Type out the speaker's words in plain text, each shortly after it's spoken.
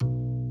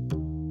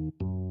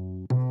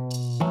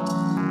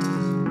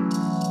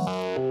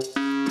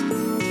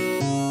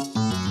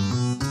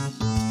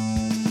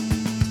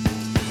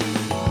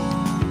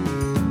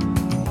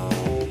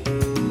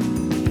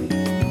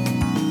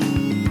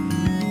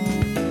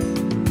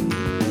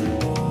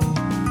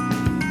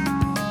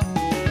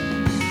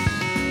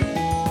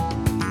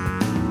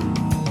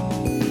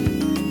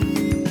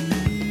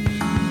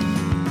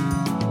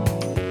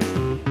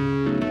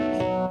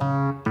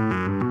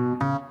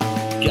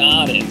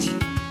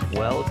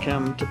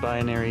Welcome to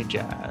Binary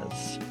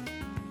Jazz.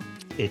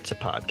 It's a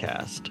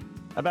podcast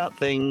about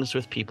things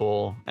with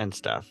people and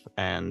stuff,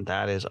 and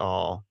that is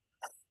all.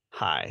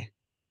 Hi.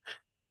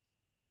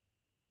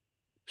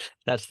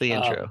 That's the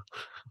intro.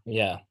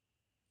 Yeah.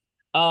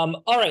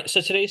 All right.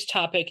 So today's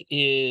topic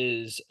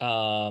is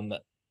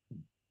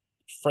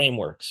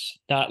frameworks,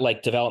 not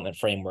like development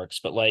frameworks,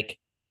 but like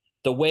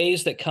the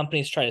ways that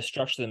companies try to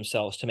structure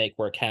themselves to make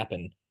work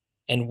happen,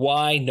 and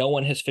why no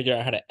one has figured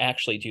out how to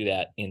actually do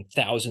that in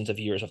thousands of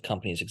years of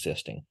companies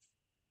existing.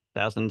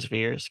 Thousands of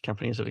years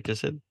companies have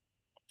existed.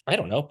 I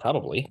don't know,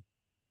 probably.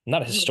 I'm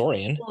not a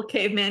historian. Little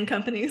caveman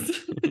companies.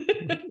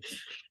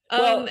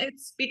 Well,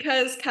 it's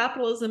because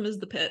capitalism is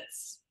the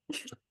pits.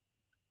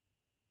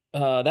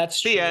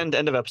 That's the true. end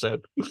of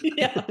episode.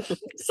 Yeah,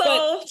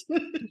 solved.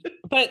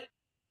 But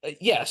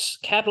yes,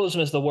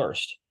 capitalism is the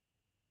worst.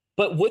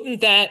 But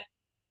wouldn't that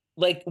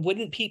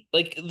wouldn't people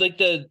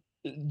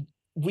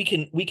we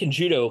can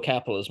judo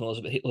capitalism a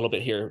little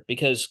bit here,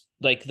 because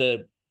like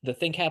the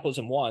thing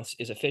capitalism wants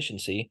is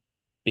efficiency,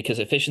 because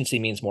efficiency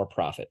means more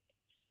profit.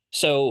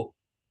 So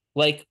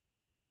like,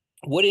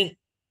 wouldn't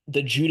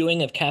the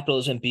judoing of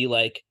capitalism be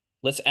like,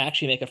 let's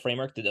actually make a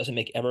framework that doesn't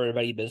make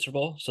everybody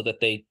miserable so that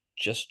they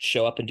just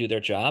show up and do their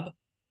job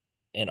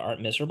and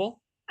aren't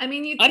miserable? I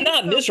mean, I'm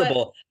not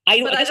miserable. I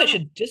guess I don't...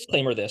 should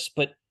disclaimer this,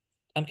 but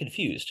I'm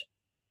confused.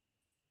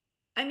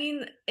 I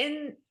mean,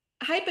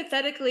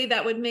 hypothetically,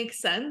 that would make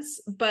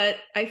sense, but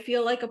I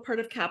feel like a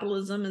part of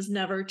capitalism is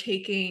never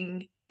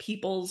taking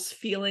people's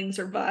feelings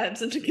or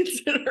vibes into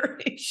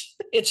consideration.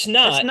 It's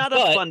not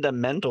a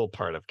fundamental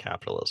part of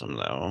capitalism,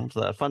 though.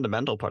 The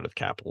fundamental part of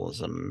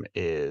capitalism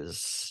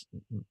is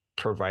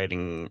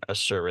providing a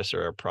service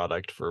or a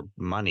product for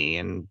money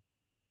and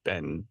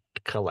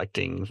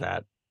collecting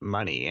that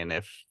money. And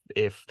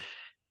if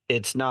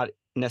it's not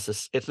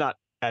it's not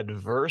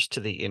adverse to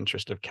the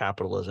interest of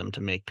capitalism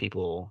to make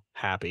people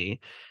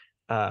happy,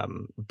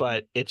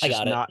 but it's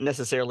just not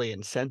necessarily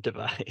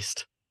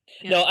incentivized.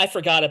 Yeah. No, I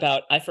forgot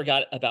about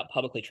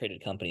publicly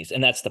traded companies,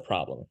 and that's the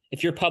problem.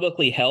 If you're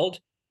publicly held,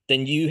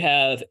 then you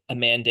have a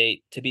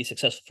mandate to be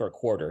successful for a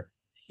quarter.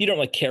 You don't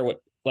really care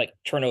what like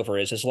turnover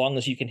is, as long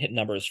as you can hit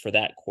numbers for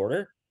that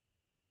quarter.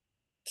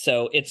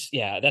 So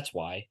that's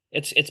why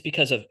it's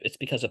because of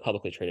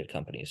publicly traded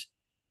companies.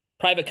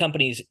 Private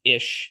companies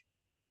ish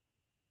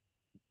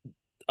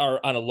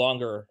are on a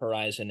longer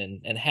horizon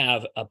and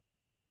have a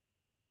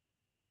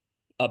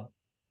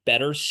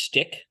better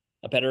stick,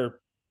 a better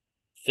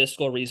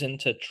fiscal reason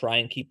to try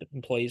and keep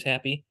employees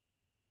happy,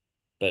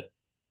 but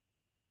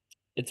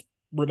it's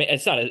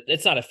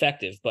not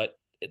effective, but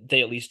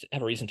they at least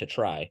have a reason to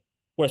try.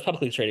 Whereas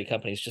publicly traded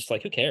companies, just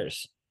like, who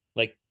cares?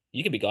 Like,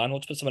 you could be gone,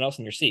 let's put someone else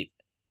in your seat,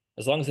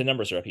 as long as the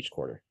numbers are up each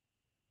quarter.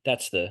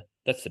 That's the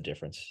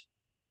difference.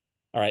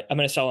 All right, I'm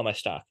going to sell all my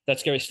stock.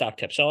 That's Gary's stock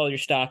tip. Sell all your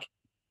stock.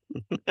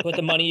 Put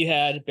the money you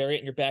had, bury it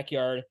in your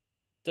backyard.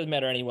 Doesn't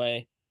matter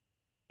anyway.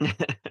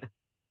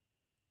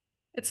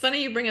 It's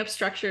funny you bring up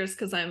structures,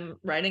 because I'm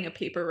writing a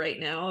paper right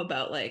now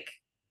about like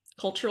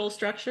cultural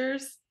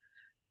structures,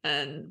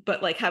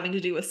 but like having to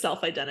do with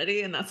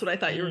self-identity, and that's what I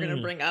thought you were going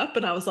to bring up,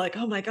 and I was like,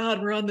 oh my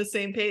god, we're on the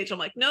same page. I'm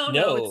like, no,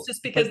 it's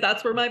just because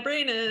that's where my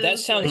brain is. That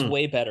sounds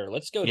way better.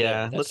 Let's go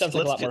there. That sounds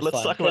like a lot more fun.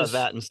 Let's talk about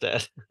that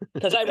instead.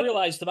 Because I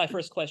realized that my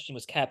first question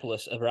was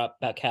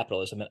about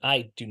capitalism, and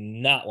I do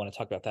not want to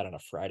talk about that on a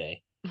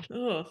Friday.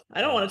 Oh, I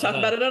don't want to talk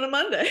about it on a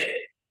Monday.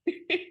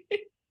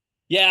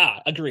 Yeah,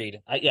 agreed.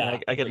 I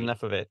get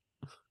enough of it.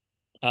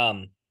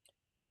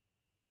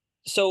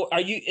 So are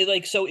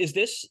you so is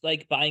this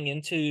like buying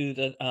into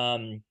the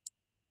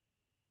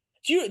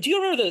do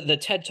you remember the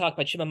TED Talk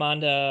by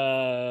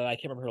Chimamanda? I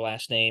can't remember her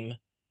last name.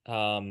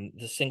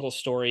 The single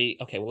story.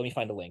 Okay, well, let me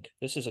find a link.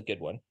 This is a good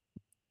one.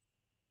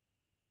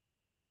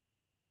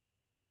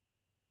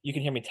 You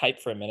can hear me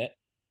type for a minute.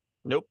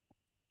 Nope,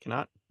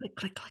 cannot.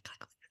 Click.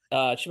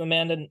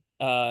 Chimamanda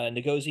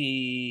Ngozi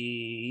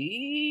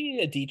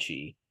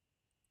Adichie.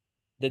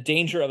 The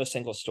Danger of a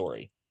Single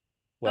Story.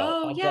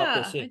 Well,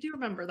 I do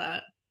remember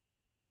that.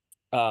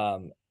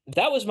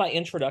 That was my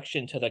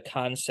introduction to the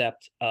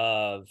concept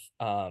of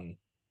that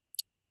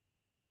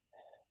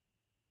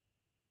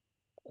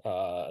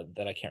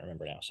I can't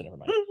remember now, so never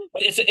mind.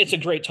 But it's a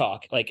great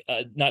talk. Like,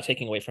 not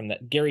taking away from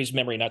that, Gary's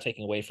memory, not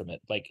taking away from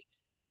it. Like,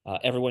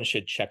 everyone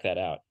should check that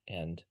out.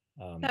 And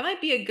that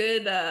might be a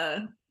good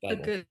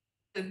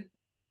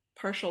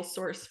partial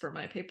source for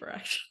my paper.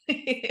 Actually,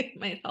 it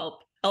might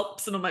help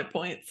some of my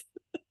points.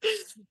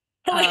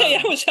 Hooray!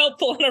 I was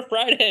helpful on a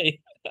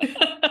Friday.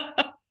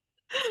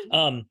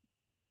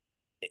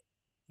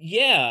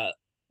 Yeah,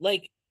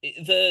 like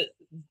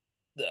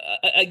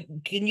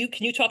can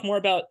you talk more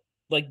about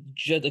like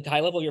the high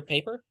level of your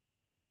paper?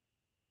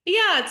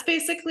 Yeah, it's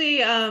basically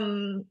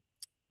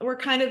we're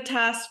kind of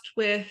tasked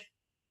with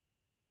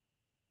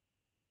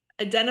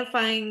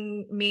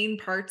identifying main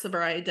parts of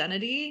our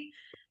identity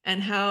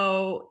and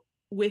how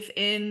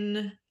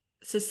within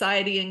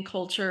society and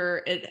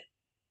culture it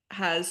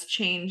has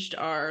changed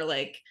our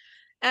like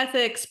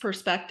ethics,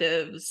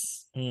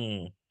 perspectives,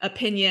 Hmm.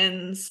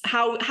 opinions,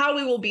 how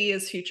we will be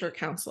as future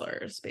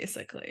counselors,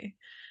 basically.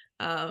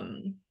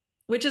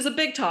 Which is a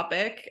big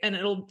topic, and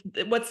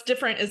what's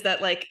different is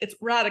that like it's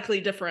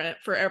radically different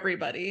for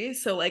everybody.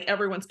 So like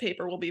everyone's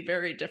paper will be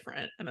very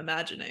different, I'm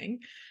imagining.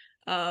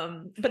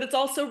 But it's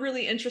also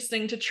really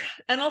interesting to try,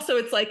 and also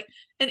it's like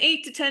an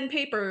 8 to 10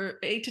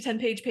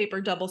 page paper,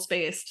 double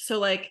spaced. So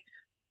like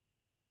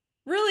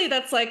really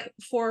that's like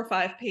 4 or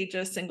 5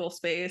 pages single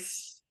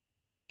space,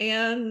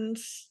 and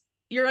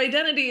your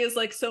identity is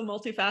like so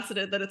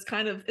multifaceted that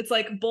it's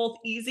like both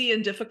easy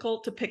and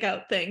difficult to pick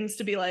out things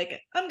to be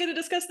like, I'm going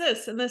to discuss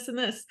this and this and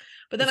this,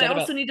 but then I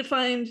also need to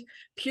find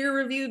peer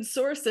reviewed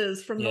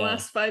sources from the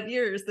last 5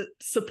 years that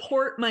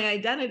support my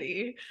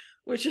identity,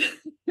 which is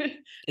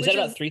that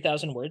about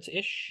 3,000 words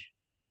ish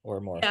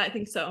or more? Yeah, I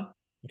think so.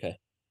 Okay.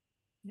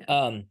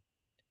 Yeah.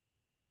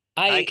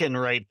 I can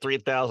write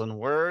 3,000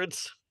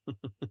 words.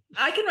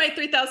 I can write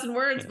 3,000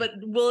 words, but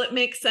will it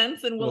make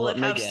sense, and will it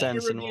make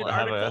sense, and will it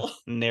have a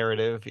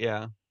narrative?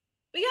 Yeah.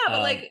 But yeah, but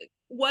like,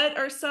 what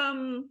are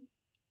some,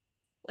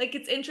 like,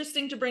 it's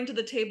interesting to bring to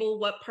the table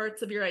what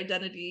parts of your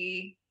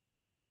identity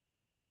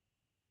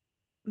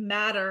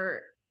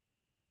matter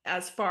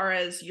as far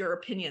as your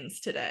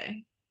opinions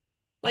today.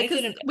 Like,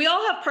 because we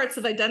all have parts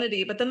of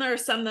identity, but then there are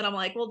some that I'm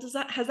like, well,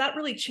 has that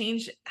really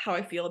changed how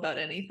I feel about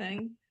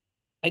anything?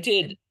 I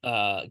did,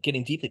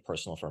 getting deeply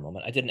personal for a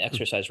moment, I did an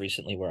exercise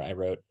recently where I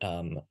wrote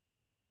an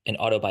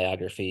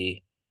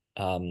autobiography,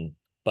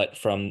 but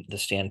from the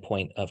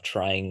standpoint of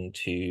trying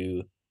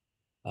to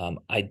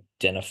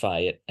identify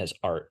it as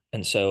art.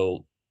 And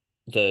so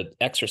the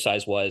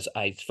exercise was,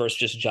 I first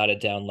just jotted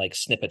down like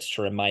snippets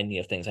to remind me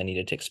of things I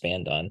needed to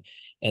expand on,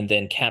 and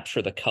then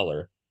capture the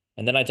color,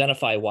 and then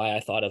identify why I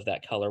thought of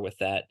that color with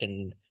that,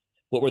 and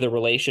what were the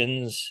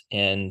relations,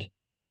 and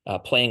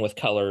playing with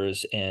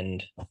colors,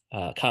 and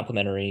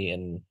complementary,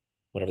 and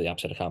whatever the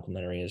opposite of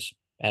complementary is.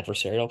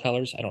 Adversarial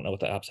colors. I don't know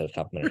what the opposite of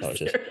complementary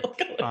colors is.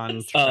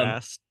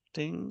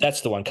 Contrasting.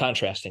 That's the one.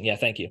 Contrasting. Yeah,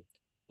 thank you.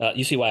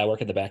 You see why I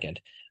work at the back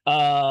end.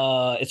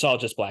 It's all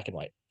just black and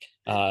white,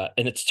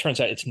 and it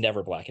turns out it's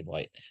never black and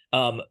white.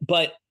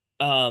 But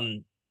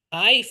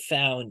I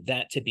found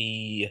that to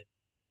be,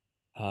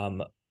 I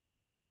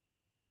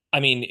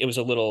mean, it was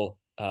a little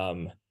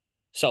it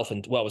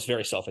was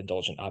very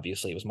self-indulgent.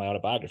 Obviously, it was my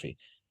autobiography.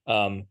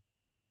 I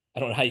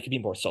don't know how you could be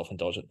more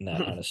self-indulgent than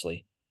that,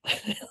 honestly.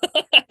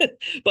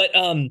 But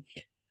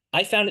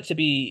I found it to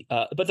be,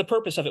 but the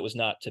purpose of it was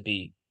not to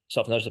be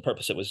self-indulgent. The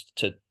purpose it was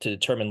to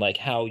determine like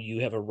how you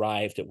have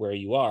arrived at where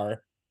you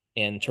are,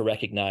 and to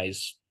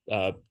recognize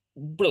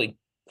really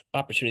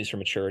opportunities for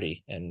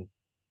maturity, and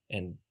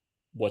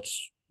what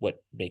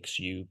makes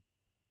you.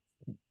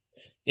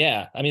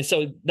 Yeah, I mean,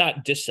 so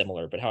not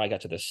dissimilar, but how I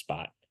got to this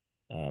spot,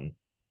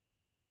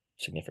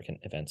 significant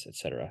events,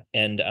 etc.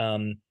 And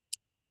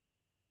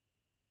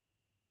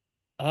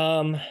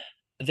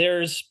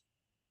there's,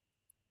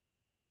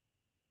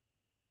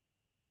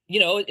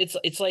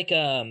 it's like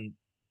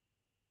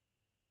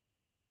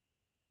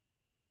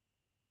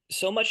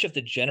so much of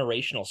the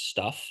generational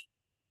stuff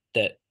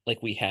that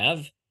like we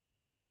have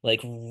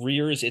like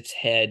rears its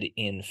head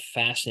in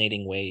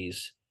fascinating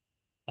ways,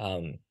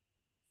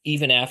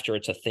 even after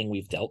it's a thing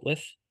we've dealt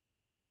with.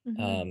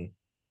 And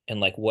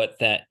like what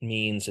that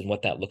means and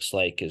what that looks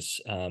like is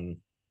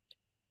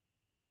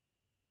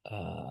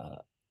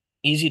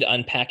easy to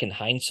unpack in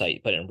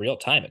hindsight, but in real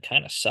time it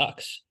kind of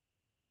sucks,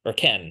 or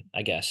can,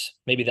 I guess.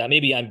 Maybe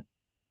I'm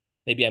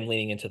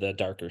leaning into the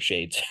darker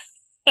shades.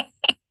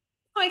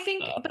 I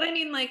think, but I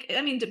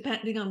mean,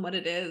 depending on what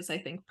it is, I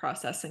think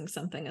processing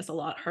something is a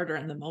lot harder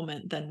in the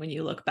moment than when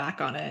you look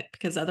back on it,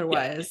 because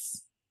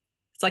otherwise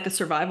it's like a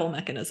survival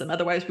mechanism.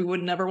 Otherwise we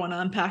would never want to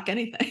unpack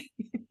anything.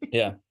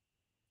 Yeah.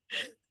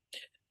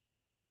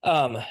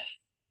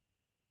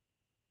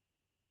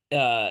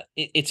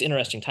 It's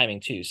interesting timing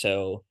too.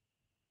 So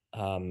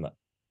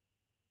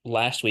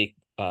last week,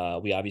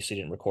 we obviously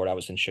didn't record. I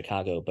was in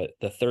Chicago, but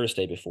the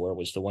Thursday before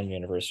was the 1-year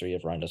anniversary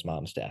of Rhonda's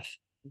mom's death.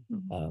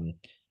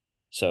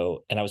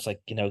 So, and I was like,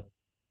 do you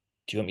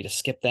want me to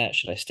skip that?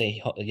 Should I stay?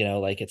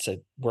 Like it's a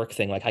work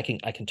thing. Like I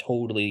can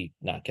totally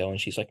not go. And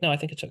she's like, no, I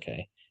think it's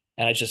okay.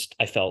 And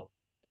I felt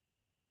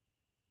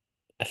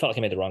like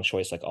I made the wrong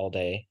choice like all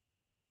day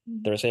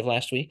Thursday of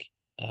last week.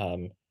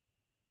 And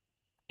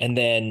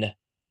then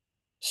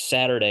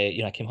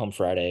Saturday, I came home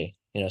Friday,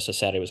 so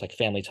Saturday was like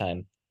family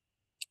time,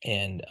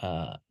 and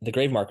the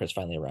grave markers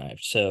finally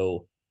arrived.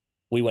 So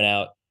we went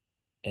out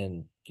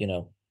and,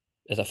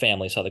 as a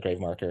family, saw the grave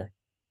marker,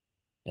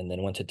 and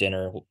then went to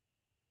dinner.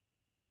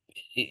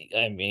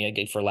 I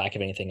mean, for lack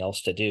of anything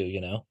else to do,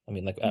 I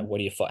mean, like, how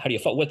do you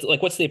follow?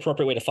 What's the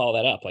appropriate way to follow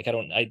that up? Like, I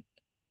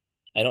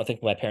don't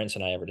think my parents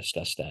and I ever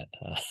discussed that,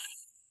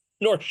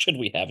 nor should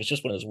we have. It's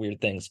just one of those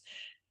weird things.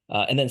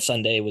 And then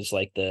Sunday was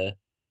like the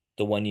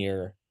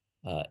 1-year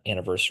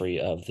anniversary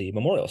of the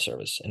memorial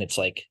service, and it's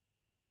like,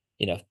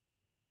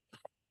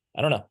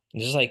 I don't know,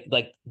 it's just like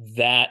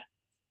that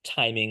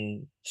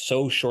timing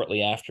so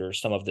shortly after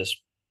some of this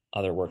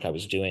other work I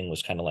was doing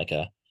was kind of like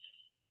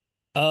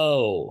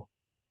oh,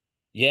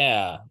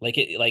 Yeah,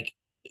 like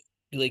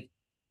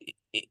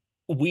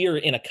we're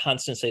in a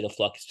constant state of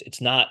flux.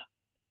 It's not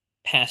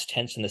past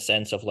tense in the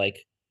sense of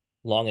like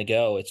long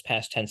ago. It's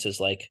past tense is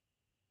like,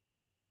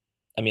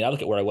 I mean, I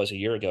look at where I was a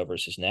year ago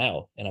versus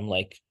now, and I'm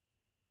like,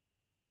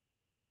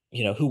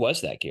 who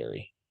was that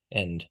Gary?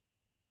 And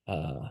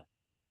uh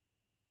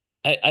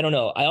I don't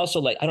know. I also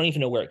like, I don't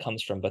even know where it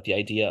comes from, but the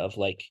idea of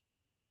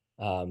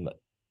um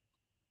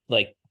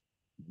like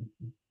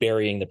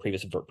burying the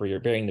previous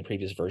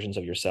versions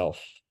of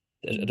yourself.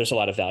 There's a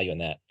lot of value in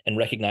that, and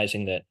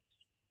recognizing that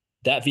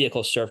that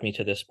vehicle served me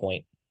to this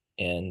point,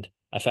 and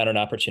I found an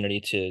opportunity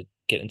to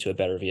get into a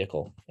better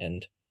vehicle.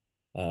 And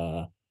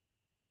uh,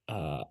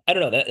 I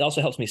don't know. That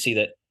also helps me see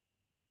that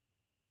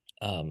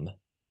um,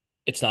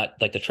 it's not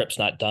like the trip's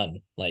not done.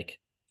 Like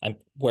I'm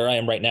where I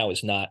am right now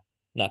is not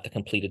the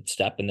completed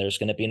step, and there's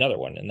going to be another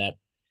one, and that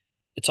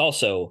it's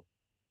also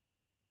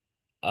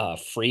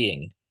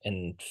freeing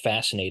and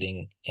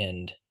fascinating.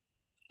 And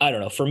I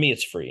don't know. For me,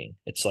 it's freeing.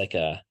 It's like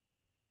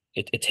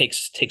it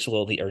takes a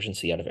little of the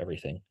urgency out of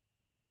everything.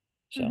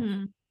 So.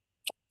 Mm-hmm.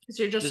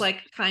 So you're just Just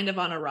like kind of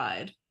on a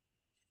ride.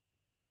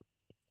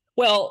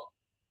 Well,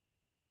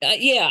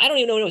 yeah, I don't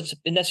even know if it's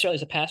necessarily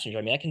as a passenger.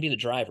 I mean, I can be the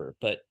driver,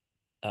 but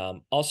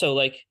also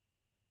like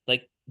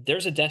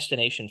there's a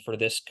destination for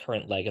this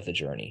current leg of the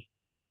journey.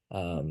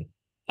 Um,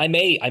 I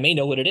may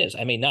know what it is.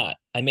 I may not.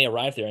 I may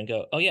arrive there and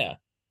go, oh yeah,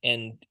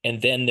 and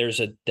then there's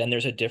a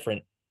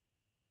different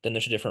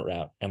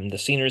route, and the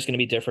scenery is going to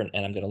be different,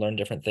 and I'm going to learn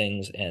different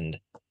things, and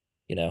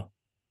you know,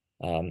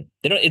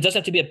 they don't. It doesn't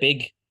have to be a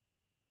big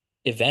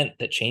event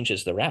that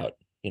changes the route.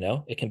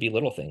 It can be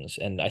little things,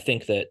 and I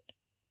think that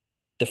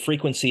the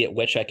frequency at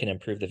which I can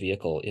improve the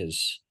vehicle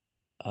is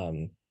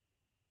um,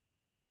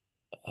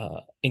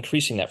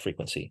 increasing that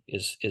frequency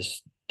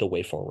is the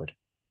way forward,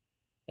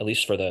 at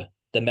least for the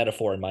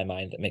metaphor in my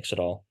mind that makes it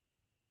all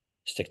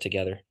stick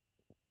together.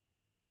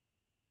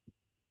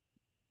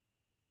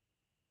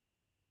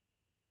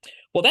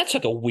 Well, that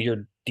took a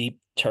weird deep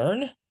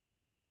turn.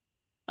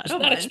 I Was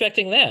don't not mind.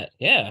 expecting that.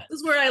 Yeah. This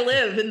is where I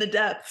live, in the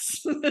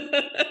depths.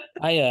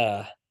 I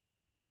yeah,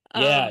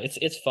 um,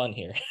 it's fun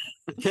here.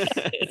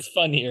 It's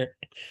fun here.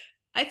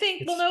 I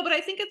think, well, It's no, but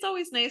I think it's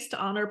always nice to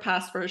honor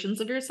past versions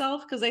of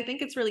yourself, because I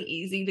think it's really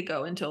easy to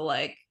go into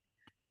like,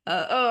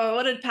 oh,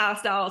 what did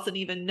past Allison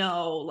even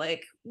know?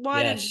 Like,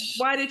 yes.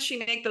 why did she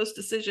make those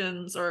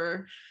decisions?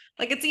 Or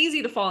like, it's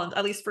easy to fall into,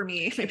 at least for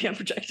me, maybe I'm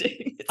projecting.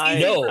 It's easy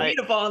I for No. me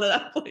to fall into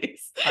that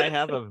place. I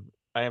have a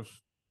I have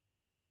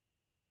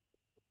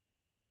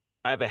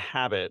I have a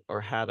habit,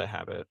 or had a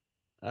habit,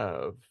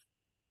 of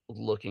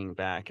looking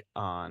back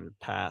on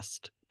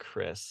past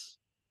Chris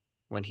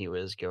when he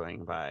was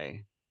going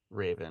by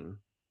Raven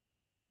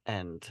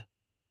and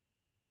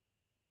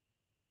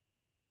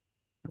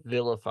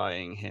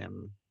vilifying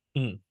him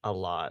Mm. a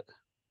lot.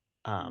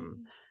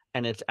 Um,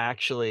 and it's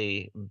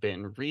actually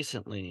been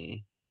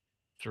recently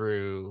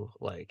through,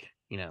 like,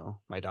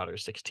 my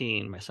daughter's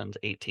 16, my son's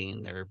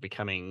 18, they're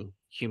becoming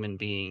human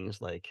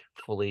beings, like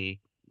fully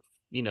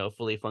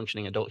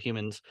functioning adult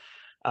humans.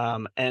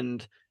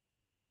 And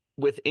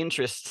with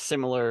interests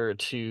similar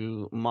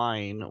to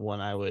mine when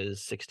I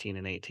was 16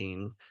 and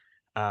 18.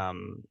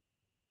 Um,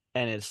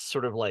 and it's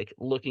sort of like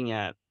looking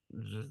at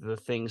the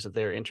things that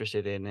they're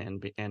interested in,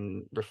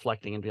 and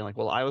reflecting and being like,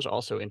 well, I was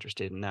also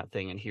interested in that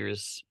thing, and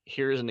here's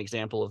an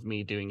example of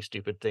me doing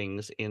stupid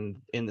things in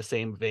the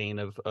same vein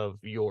of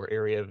your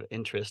area of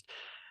interest,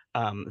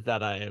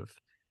 that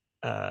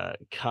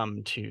I've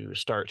come to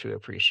start to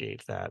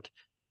appreciate that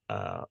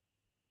uh,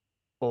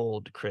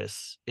 old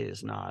Chris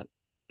is not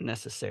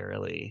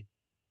necessarily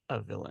a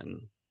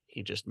villain.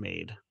 He just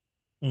made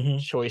Mm-hmm.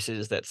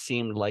 choices that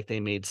seemed like they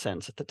made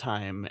sense at the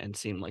time and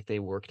seemed like they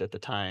worked at the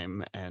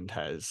time, and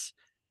has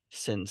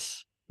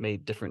since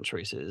made different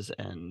choices,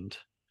 and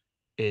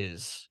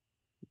is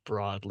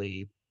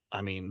broadly,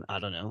 I mean, I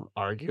don't know,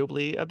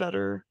 arguably a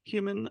better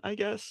human, I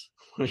guess.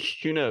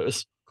 Who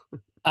knows?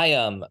 I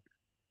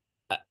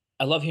I,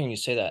 I love hearing you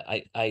say that.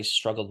 I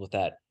struggled with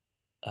that.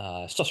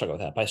 Still struggle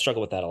with that, but I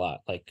struggle with that a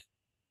lot. Like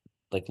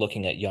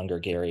looking at younger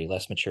Gary,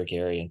 less mature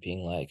Gary, and being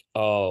like,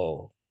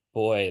 oh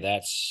boy,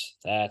 that's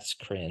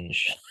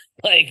cringe.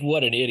 Like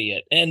what an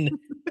idiot. And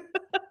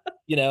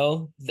you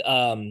know,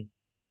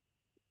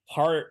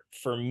 part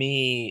for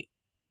me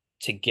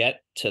to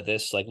get to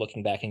this, like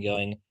looking back and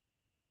going,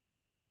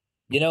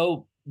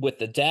 with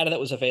the data that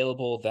was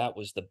available, that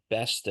was the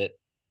best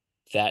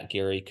that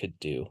Gary could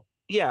do.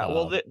 Yeah,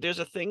 well, Um, there's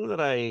a thing that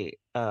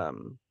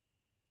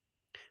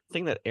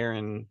thing that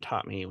Aaron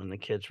taught me when the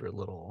kids were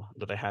little,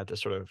 that I had to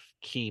sort of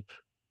keep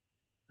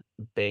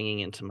banging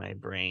into my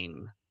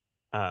brain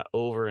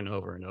over and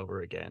over and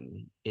over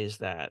again, is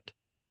that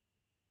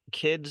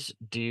kids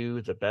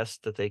do the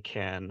best that they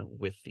can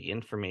with the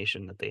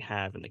information that they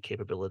have and the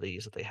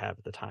capabilities that they have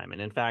at the time.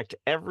 And in fact,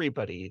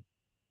 everybody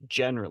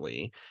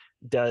generally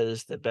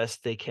does the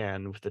best they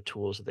can with the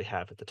tools that they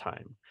have at the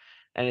time.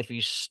 And if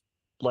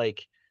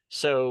like,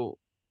 so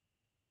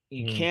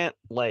you mm, can't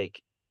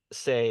like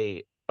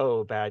say,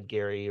 oh, bad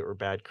Gary or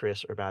bad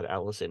Chris or bad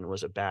Allison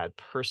was a bad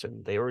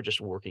person. They were just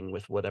working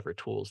with whatever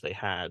tools they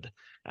had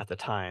at the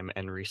time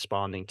and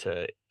responding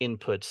to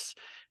inputs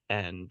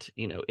and,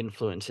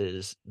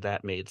 influences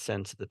that made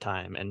sense at the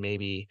time. And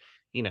maybe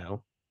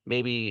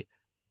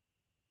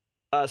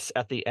us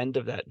at the end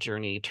of that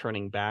journey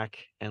turning back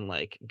and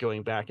like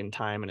going back in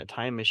time in a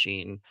time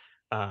machine,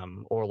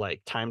 or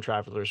like time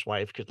traveler's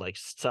wife could like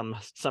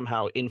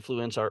somehow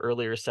influence our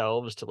earlier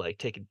selves to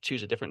like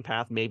choose a different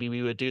path. Maybe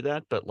we would do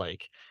that, but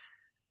like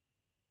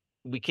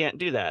we can't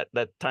do that.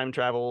 That time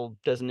travel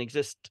doesn't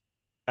exist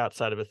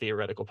outside of a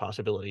theoretical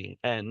possibility.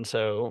 And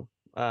so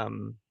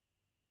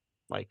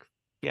like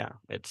yeah,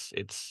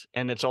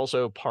 it's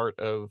also part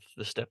of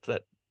the step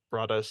that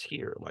brought us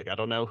here. Like I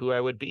don't know who I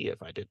would be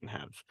if I didn't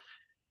have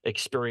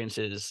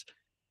experiences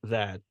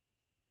that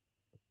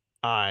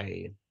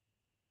I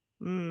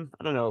I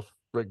don't know if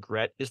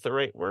regret is the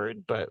right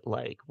word, but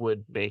like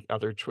would make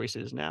other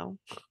choices now.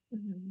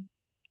 Mhm.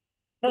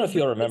 I don't know if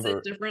you'll Revisit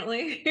remember.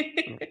 differently.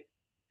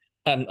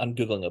 I'm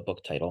Googling a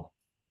book title.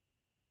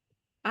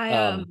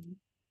 I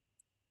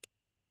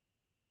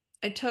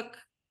I took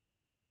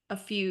a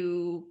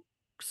few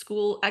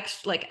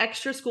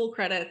extra school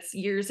credits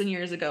years and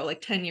years ago,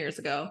 like 10 years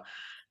ago.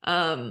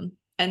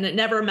 And it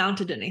never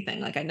amounted to anything.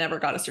 Like I never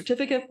got a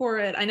certificate for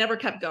it. I never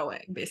kept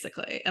going,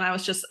 basically. And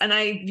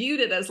I viewed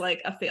it as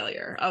like a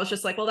failure. I was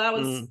just like, well, that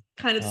was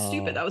kind of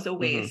stupid. That was a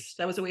waste.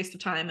 That was a waste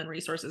of time and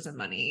resources and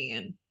money.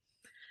 And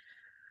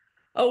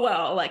oh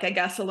well, like I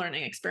guess a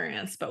learning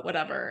experience, but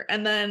whatever.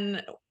 And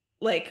then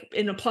like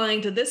in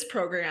applying to this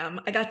program,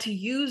 I got to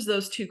use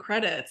those 2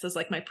 credits as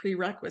like my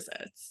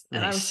prerequisites.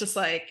 And I was just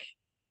like,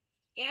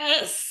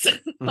 yes.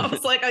 I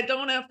was like, I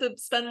don't have to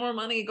spend more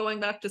money going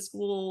back to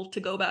school to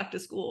go back to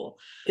school.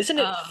 Isn't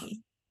But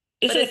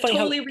it funny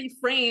totally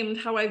reframed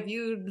how I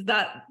viewed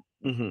that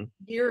Mm-hmm.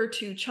 year or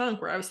 2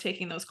 chunk where I was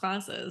taking those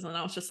classes. And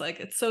I was just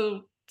like, it's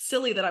so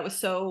silly that I was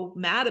so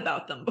mad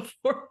about them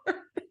before.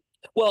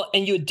 Well,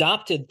 and you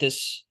adopted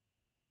this,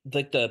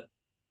 like the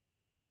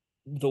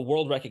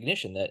world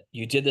recognition that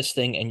you did this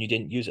thing and you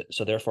didn't use it,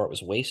 so therefore it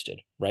was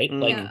wasted, right?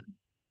 Like Yeah.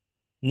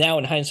 now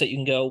in hindsight, you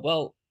can go,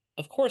 well,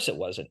 of course it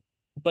wasn't,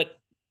 but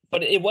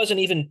it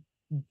wasn't even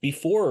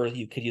before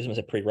you could use them as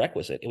a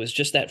prerequisite. It was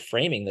just that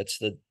framing that's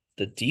the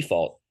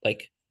default.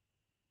 Like,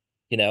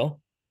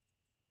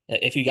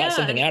 if you got Yeah.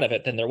 something out of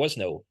it, then there was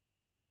no,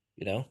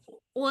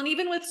 Well, and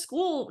even with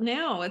school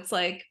now, it's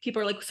like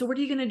people are like, so what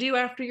are you going to do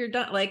after you're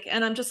done? Like,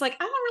 and I'm just like,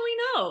 I don't really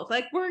know.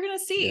 Like, we're going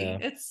to see.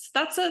 Yeah.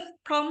 That's a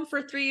problem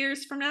for 3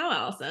 years from now,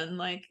 Allison.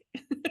 Like,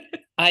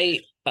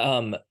 a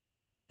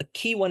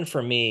key one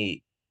for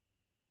me,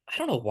 I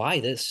don't know why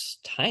this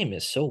time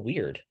is so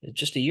weird.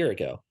 Just a year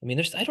ago. I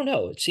mean, I don't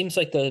know. It seems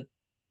like the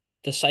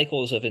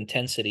cycles of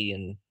intensity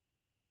and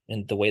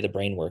the way the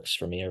brain works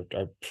for me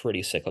are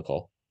pretty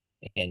cyclical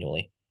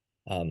annually.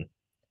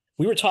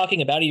 We were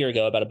talking about a year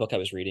ago about a book I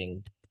was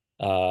reading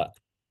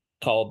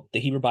called The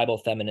Hebrew Bible,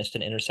 Feminist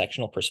and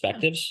Intersectional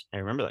Perspectives. I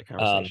remember that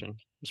conversation.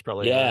 It's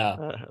probably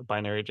a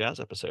binary jazz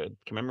episode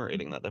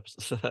commemorating that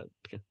episode.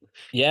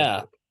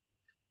 Yeah.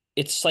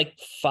 It's like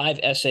 5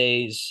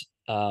 essays.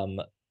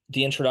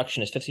 The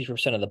introduction is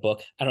 50% of the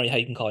book. I don't know how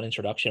you can call it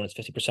introduction when it's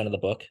 50% of the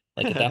book.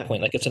 Like at that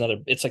point, like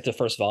it's like the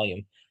first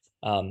volume.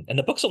 And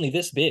the book's only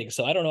this big,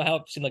 so I don't know how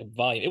it seemed like a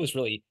volume. It was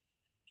really,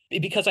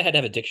 because I had to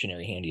have a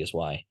dictionary handy is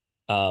why.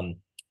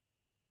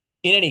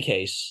 In any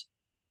case,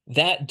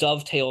 that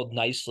dovetailed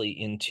nicely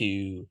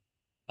into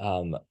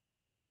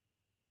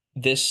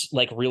this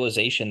like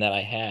realization that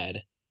I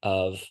had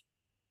of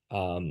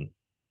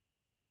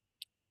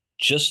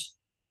just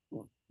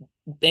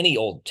any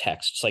old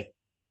texts. Like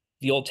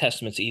the Old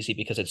Testament's easy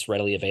because it's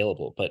readily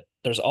available, but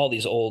there's all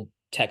these old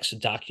texts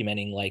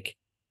documenting like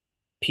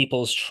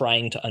people's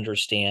trying to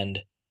understand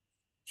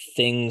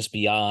things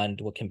beyond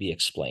what can be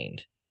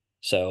explained.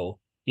 So,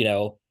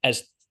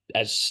 as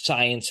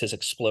science has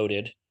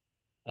exploded,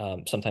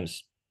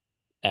 sometimes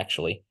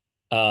actually,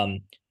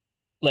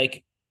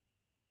 like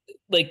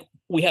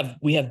we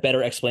have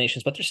better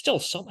explanations, but there's still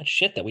so much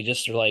shit that we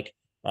just are like,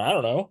 I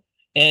don't know.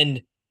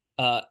 And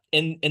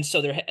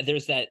so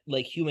there's that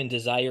like human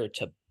desire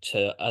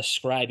to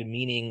ascribe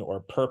meaning or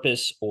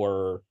purpose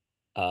or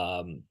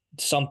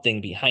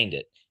something behind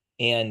it.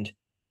 And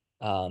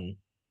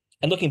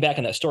looking back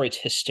on that story, it's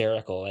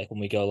hysterical. Like when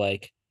we go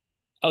like,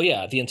 oh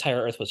yeah, the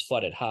entire earth was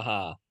flooded,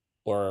 haha.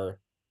 Or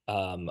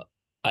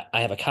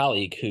I have a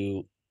colleague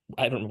who,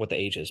 I don't remember what the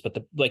age is, but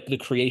the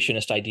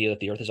creationist idea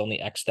that the earth is only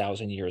X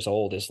thousand years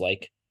old is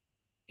like,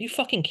 are you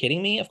fucking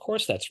kidding me? Of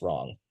course that's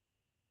wrong.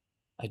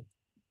 I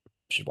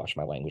should watch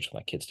my language with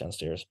my kids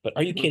downstairs. But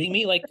are you kidding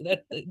me? Like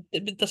that,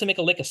 it doesn't make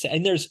a lick of sense.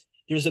 And there's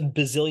a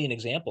bazillion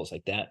examples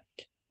like that.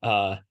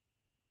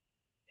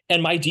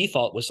 And my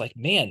default was like,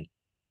 man,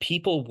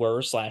 people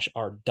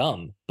were/are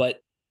dumb,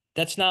 but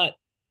that's not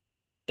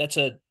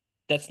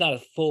a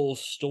full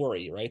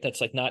story, right?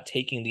 That's like not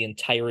taking the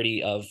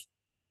entirety of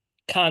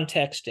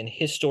context and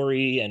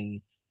history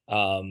and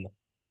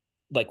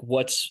like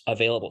what's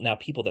available now.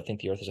 People that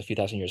think the Earth is a few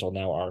thousand years old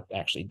now are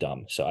actually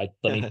dumb. So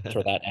let me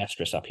throw that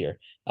asterisk up here.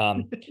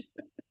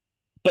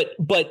 But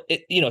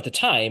at the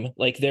time,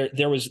 like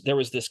there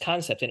was this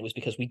concept, and it was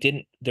because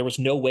there was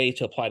no way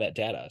to apply that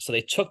data. So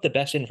they took the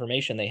best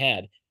information they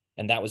had,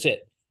 and that was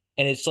it.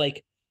 And it's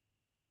like,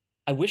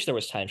 I wish there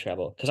was time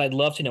travel, because I'd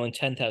love to know in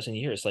 10,000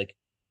 years, like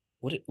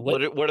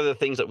what are the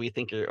things that we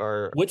think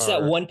are what's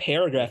that one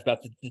paragraph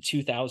about the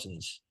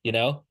 2000s,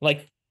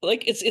 like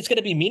it's going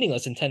to be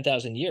meaningless in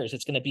 10,000 years.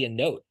 It's going to be a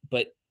note,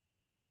 but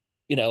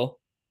there's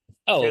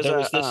there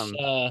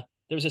a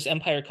was this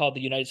empire called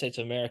the United States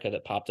of America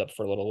that popped up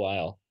for a little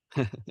while.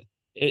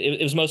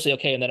 It was mostly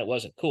okay, and then it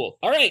wasn't. Cool.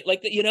 All right,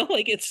 like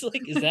like it's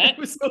like, is that it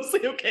was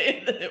mostly okay,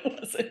 and then it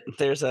wasn't.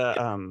 there's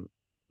a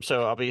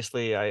so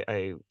obviously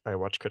I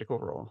watch Critical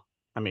Role.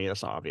 I mean,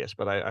 that's not obvious,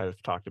 but I've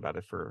talked about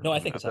it for No, I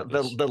think it's the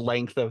obvious.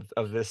 length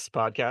of this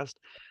podcast.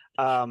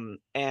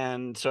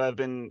 And so I've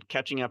been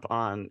catching up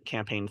on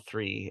campaign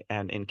 3,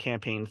 and in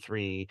campaign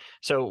 3,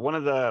 so one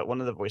of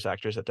the voice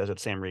actors that does it,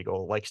 Sam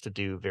Riegel, likes to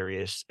do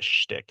various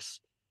shticks.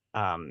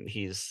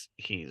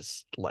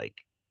 He's like,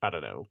 I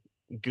don't know,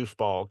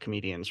 goofball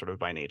comedian sort of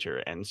by nature,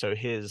 and so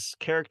his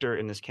character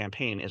in this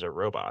campaign is a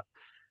robot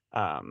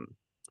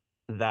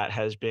that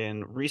has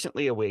been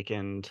recently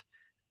awakened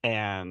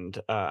and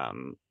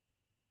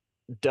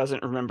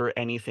doesn't remember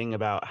anything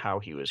about how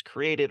he was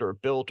created or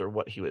built or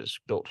what he was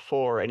built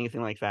for, or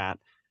anything like that.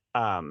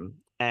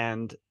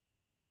 And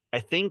I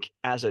think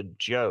as a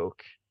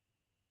joke,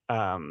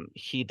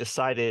 he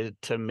decided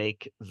to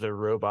make the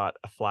robot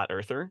a flat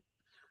earther.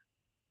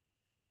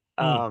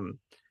 And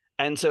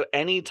so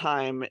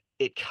anytime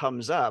it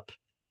comes up,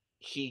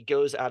 he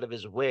goes out of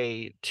his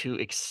way to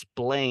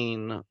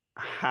explain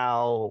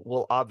how,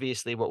 well,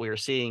 obviously what we were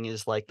seeing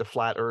is like the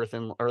flat earth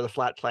or the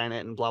flat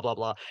planet and blah blah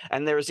blah.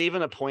 And there was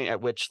even a point at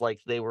which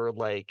like they were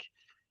like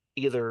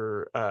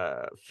either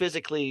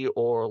physically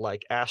or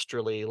like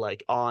astrally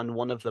like on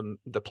one of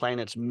the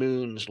planet's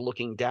moons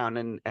looking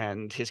down,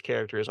 and his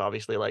character is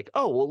obviously like,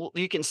 oh well,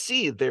 you can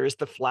see there's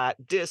the flat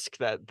disk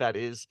that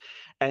is.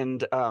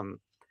 And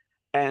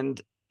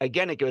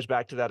again, it goes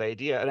back to that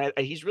idea,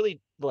 and he's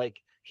really like,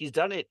 he's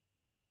done it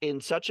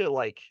in such a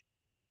like,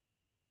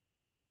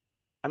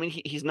 I mean,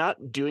 he's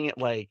not doing it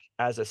like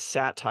as a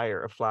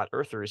satire of flat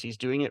earthers. He's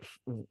doing it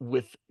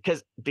with,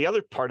 because the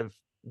other part of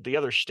the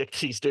other shtick that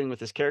he's doing with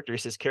his character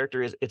is his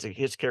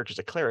character's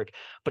a cleric,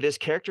 but his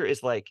character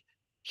is like,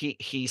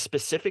 he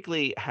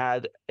specifically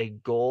had a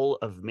goal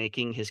of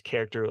making his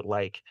character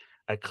like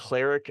a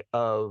cleric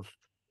of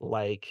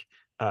like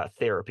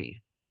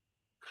therapy.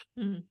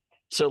 Mhm.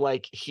 So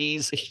like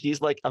he's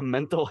like a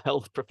mental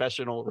health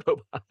professional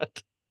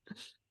robot.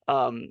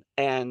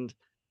 And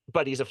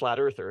but he's a flat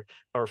earther,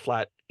 or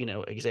flat,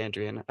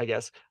 Exandrian, I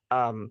guess.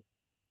 And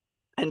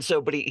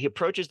so, but he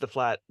approaches the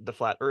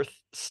flat earth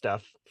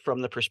stuff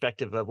from the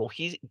perspective of, well,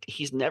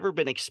 he's never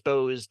been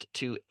exposed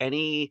to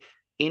any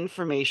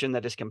information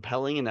that is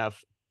compelling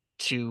enough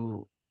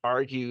to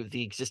argue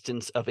the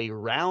existence of a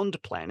round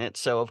planet.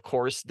 So of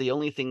course the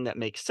only thing that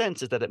makes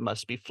sense is that it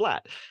must be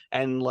flat,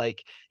 and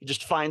like he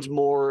just finds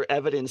more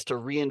evidence to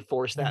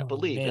reinforce that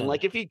belief. Man. And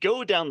like if you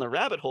go down the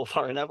rabbit hole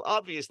far enough,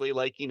 obviously,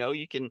 like,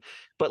 you can,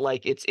 but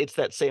like it's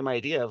that same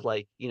idea of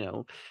like,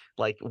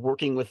 like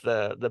working with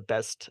the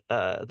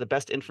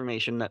best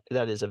information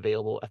that is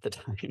available at the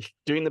time,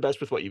 doing the best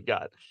with what you've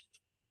got.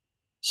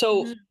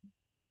 So Mhm.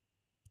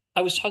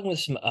 I was talking with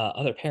some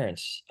other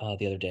parents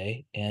the other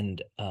day,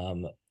 and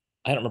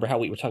I don't remember how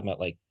we were talking about,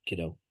 like,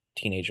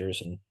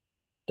 teenagers and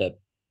the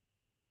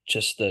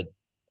just the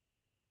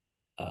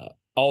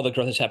all the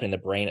growth that's happening in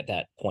the brain at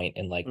that point,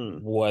 and like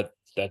what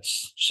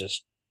that's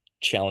just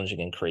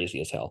challenging and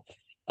crazy as hell.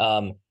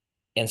 And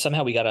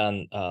somehow we got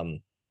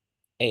on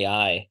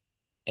AI,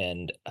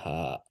 and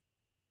I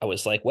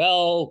was like,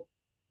 well,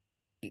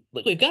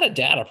 we've got a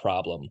data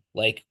problem.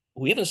 Like,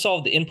 we haven't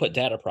solved the input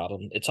data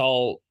problem. It's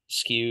all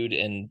skewed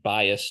and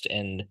biased,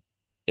 and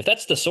if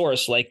that's the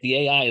source, like,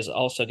 the AI is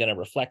also going to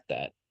reflect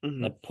that.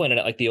 And I pointed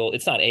out, like,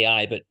 it's not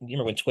AI, but you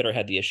remember when Twitter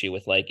had the issue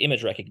with like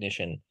image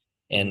recognition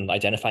and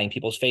identifying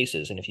people's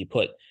faces, and if you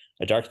put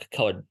a dark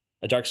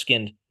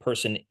skinned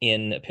person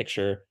in a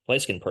picture,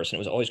 light skinned person, it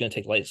was always going to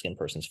take light skinned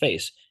person's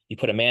face. You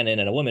put a man in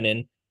and a woman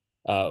in,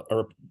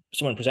 or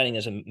someone presenting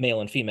as a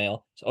male and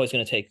female, it's always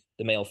going to take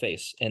the male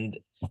face. And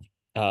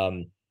I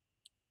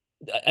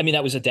mean,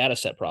 that was a data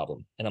set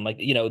problem. And I'm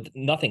like,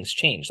 nothing's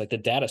changed. Like, the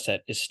data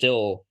set is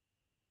still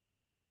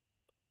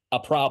a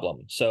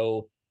problem.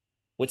 So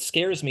what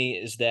scares me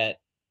is that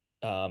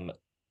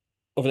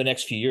over the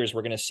next few years,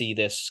 we're going to see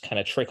this kind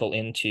of trickle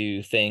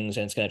into things,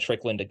 and it's going to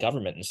trickle into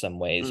government in some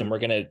ways. And we're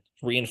going to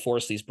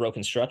reinforce these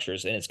broken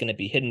structures, and it's going to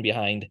be hidden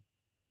behind,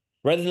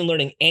 rather than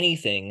learning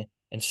anything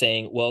and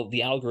saying, well,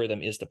 the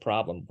algorithm is the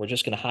problem, we're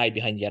just going to hide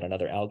behind yet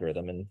another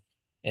algorithm.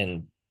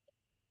 And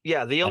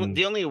yeah, the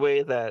only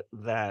way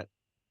that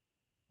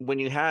when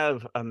you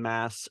have a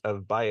mass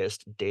of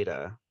biased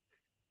data,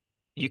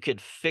 you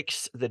could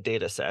fix the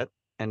data set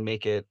and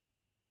make it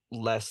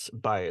less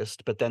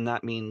biased, but then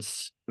that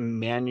means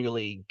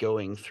manually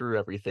going through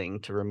everything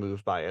to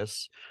remove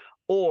bias.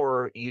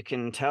 Or you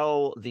can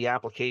tell the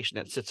application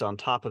that sits on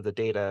top of the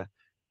data,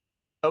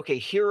 okay,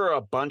 here are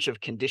a bunch of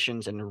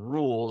conditions and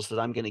rules that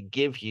I'm going to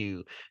give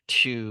you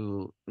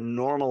to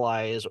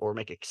normalize or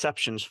make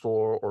exceptions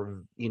for,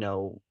 or,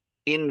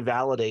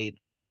 invalidate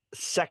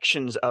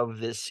sections of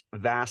this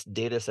vast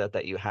data set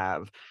that you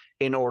have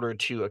in order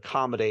to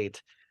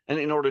accommodate and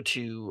in order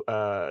to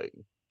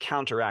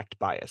counteract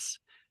bias.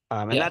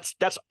 And Yeah.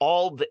 that's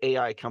all the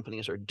AI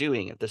companies are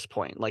doing at this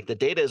point. Like, the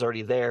data is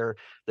already there.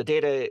 The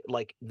data,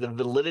 like the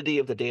validity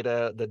of the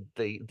data,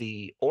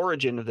 the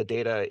origin of the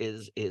data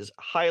is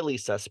highly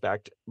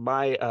suspect.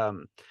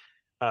 I've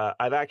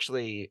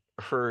actually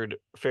heard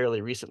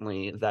fairly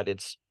recently that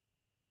it's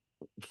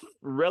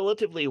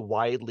relatively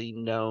widely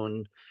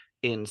known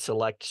in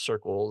select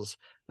circles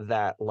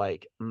that,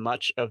 like,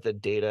 much of the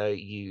data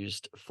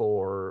used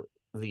for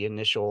the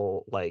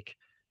initial, like,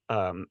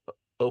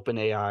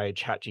 OpenAI,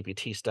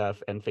 ChatGPT stuff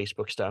and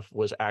Facebook stuff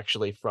was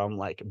actually from,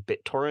 like,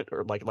 BitTorrent,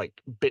 or like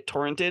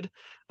BitTorrented,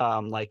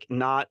 like,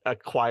 not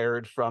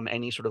acquired from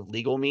any sort of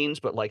legal means,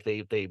 but like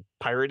they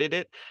pirated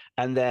it,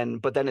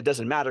 but then it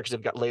doesn't matter because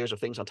they've got layers of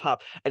things on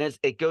top, and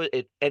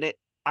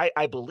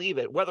I believe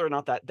it, whether or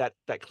not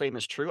that claim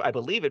is true. I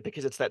believe it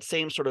because it's that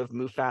same sort of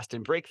move fast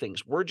and break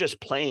things. We're just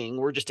playing,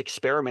 we're just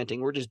experimenting,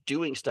 we're just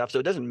doing stuff. So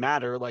it doesn't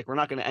matter. Like, we're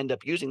not going to end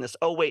up using this.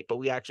 Oh, wait, but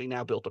we actually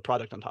now built a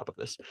product on top of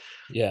this.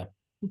 Yeah.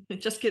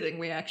 Just kidding.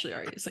 We actually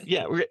are using it.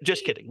 Yeah, we're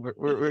just kidding.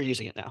 We're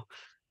using it now.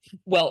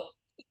 Well,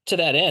 to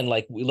that end,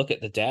 like, we look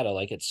at the data,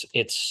 like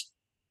it's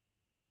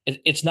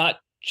not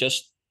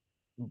just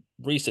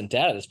recent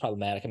data that's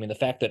problematic. I mean, the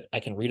fact that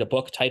I can read a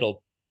book titled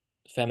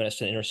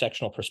Feminist and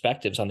Intersectional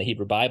Perspectives on the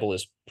Hebrew Bible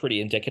is pretty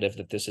indicative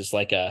that this is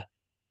like a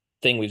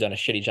thing we've done a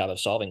shitty job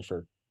of solving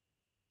for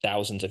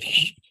thousands of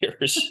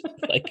years.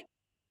 Like,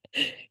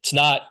 it's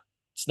not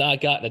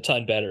gotten a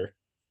ton better.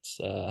 It's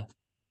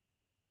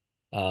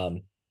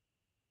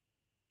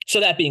so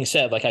that being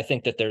said, like, I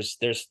think that there's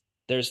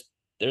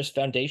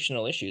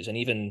foundational issues, and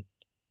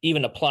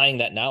even applying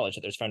that knowledge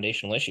that there's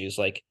foundational issues,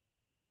 like,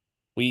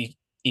 we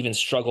even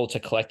struggle to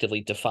collectively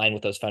define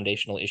what those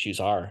foundational issues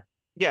are.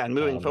 Yeah, and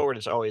moving forward,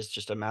 it's always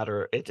just a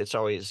matter. It's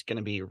always going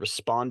to be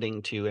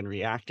responding to and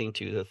reacting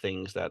to the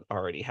things that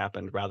already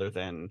happened, rather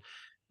than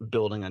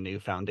building a new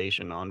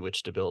foundation on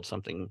which to build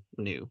something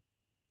new.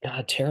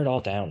 God, tear it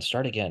all down,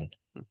 start again.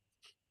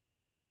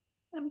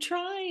 I'm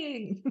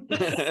trying.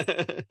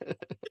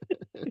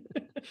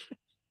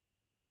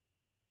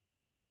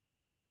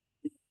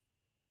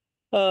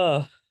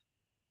 I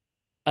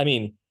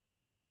mean,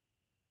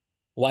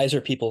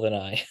 wiser people than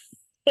I.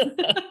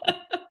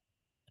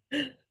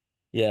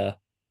 Yeah.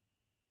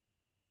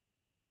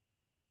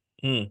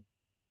 Hmm.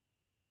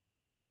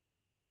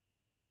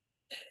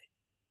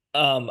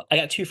 I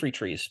got 2 free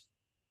trees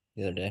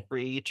the other day.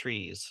 Free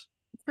trees.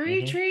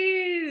 Free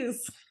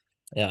trees.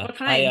 Yeah. What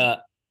kind?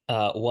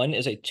 One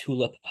is a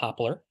tulip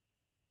poplar,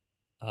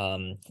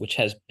 which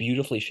has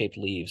beautifully shaped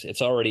leaves.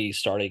 It's already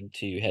starting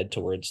to head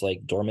towards,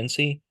 like,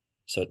 dormancy,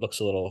 so it looks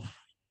a little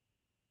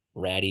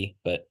ratty,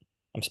 but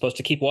I'm supposed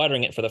to keep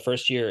watering it for the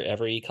first year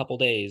every couple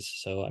days,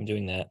 so I'm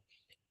doing that.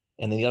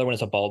 And then the other one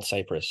is a bald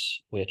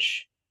cypress,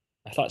 which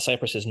I thought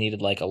cypresses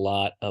needed, like, a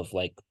lot of,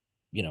 like,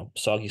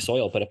 soggy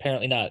soil, but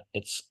apparently not.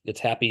 It's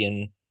happy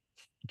in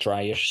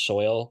dryish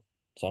soil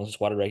as long as it's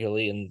watered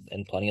regularly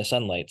and plenty of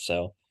sunlight.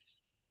 So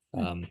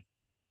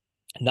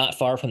not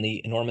far from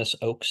the enormous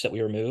oaks that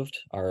we removed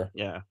are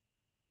Yeah,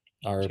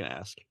 I was are gonna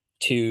ask.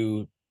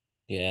 2.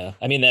 Yeah,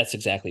 I mean, that's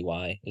exactly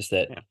why, is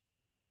that Yeah.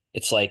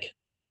 it's like,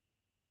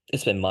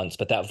 it's been months,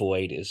 but that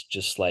void is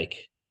just,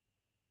 like,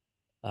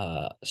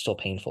 still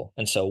painful.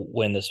 And so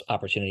when this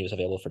opportunity was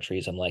available for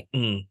trees, I'm like,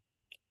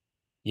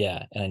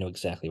 yeah, and I know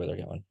exactly where they're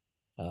going.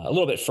 A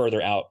little bit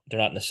further out, they're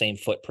not in the same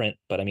footprint,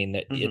 but I mean,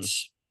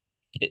 it's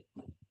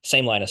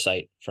same line of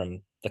sight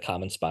from the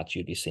common spots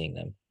you'd be seeing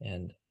them,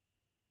 and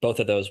both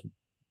of those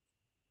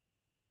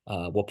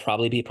will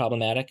probably be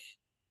problematic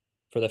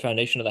for the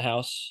foundation of the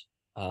house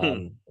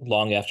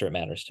long after it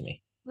matters to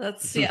me.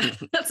 That's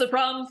that's a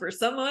problem for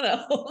someone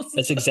else.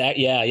 That's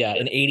yeah.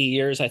 In 80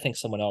 years, I think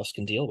someone else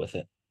can deal with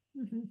it.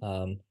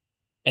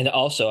 And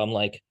also, I'm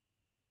like,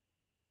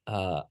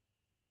 I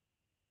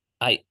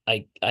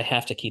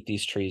have to keep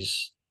these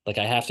trees, like,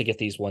 I have to get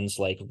these ones,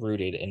 like,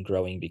 rooted and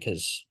growing,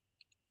 because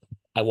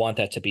I want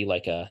that to be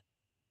like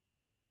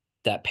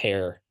that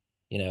pair,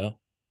 you know.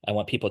 I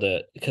want people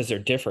to, because they're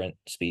different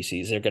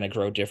species, they're going to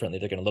grow differently,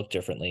 they're going to look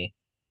differently.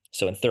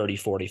 So in 30,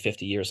 40,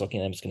 50 years, looking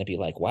at them, it's going to be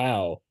like,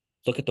 wow,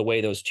 look at the way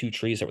those 2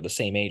 trees that were the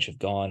same age have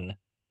gone.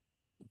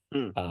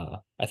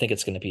 I think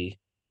it's going to be,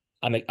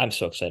 I'm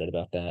so excited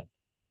about that.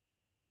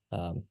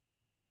 And,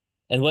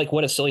 like,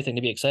 what a silly thing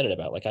to be excited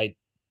about. Like,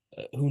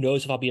 who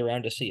knows if I'll be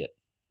around to see it,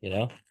 you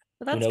know?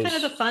 But that's kind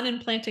of the fun in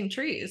planting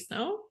trees,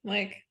 no?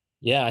 Like,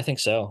 yeah, I think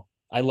so.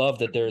 I love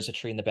that there's a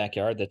tree in the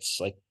backyard that's,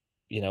 like,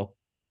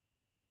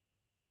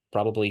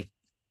 probably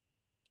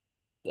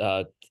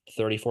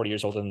 30, 40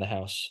 years older than the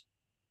house.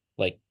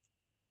 Like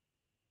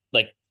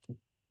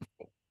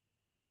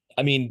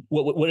I mean,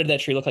 what did that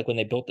tree look like when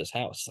they built this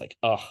house? Like,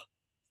 oh,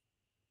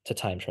 to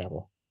time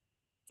travel.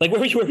 Like, where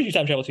would you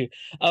time travel to?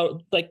 Oh,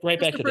 like right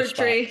back to this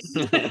spot. Tree.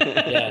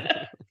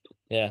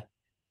 Yeah, yeah,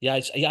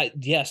 yes.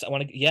 I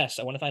want to. Yes,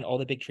 I want to find all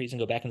the big trees and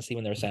go back and see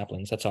when there were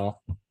saplings. That's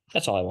all.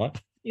 That's all I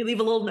want. You leave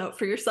a little note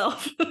for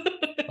yourself.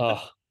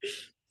 Oh,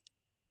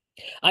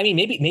 I mean,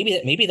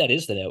 maybe that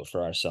is the note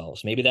for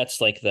ourselves. Maybe that's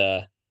like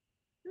the.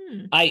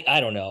 I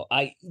don't know.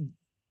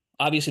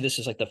 Obviously this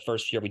is like the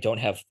first year we don't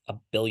have a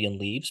billion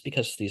leaves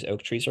because these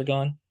oak trees are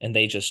gone, and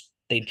they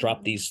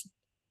dropped these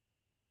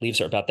leaves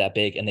are about that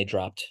big, and they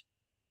dropped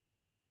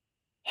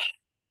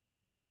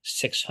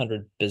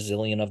 600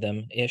 bazillion of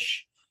them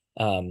ish.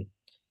 But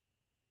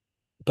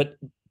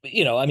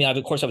I mean,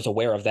 of course I was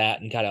aware of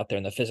that and got out there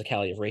in the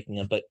physicality of raking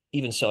them. But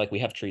even so, like, we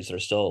have trees that are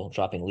still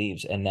dropping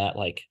leaves, and that,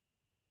 like,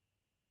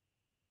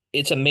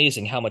 it's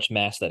amazing how much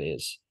mass that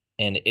is.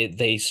 And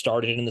they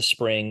started in the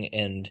spring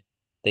and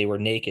they were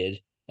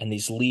naked, and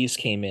these leaves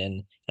came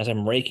in as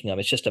I'm raking them.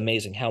 It's just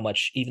amazing how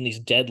much even these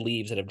dead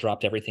leaves that have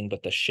dropped everything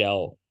but the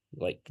shell,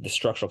 like the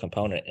structural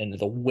component, and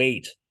the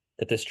weight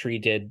that this tree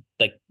did,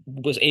 like,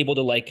 was able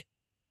to, like,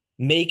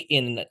 make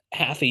in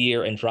half a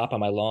year and drop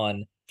on my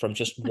lawn from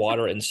just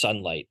water and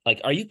sunlight.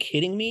 Like, are you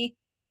kidding me?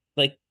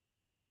 Like,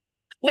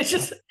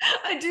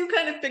 I do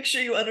kind of picture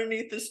you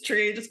underneath this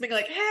tree, just being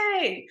like,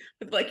 "Hey,"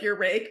 with like your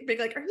rake, being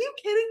like, "Are you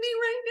kidding me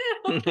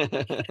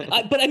right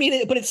now?" But I mean,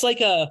 it's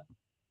like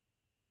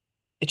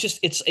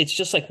it's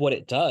just like what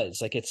it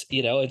does. Like, it's,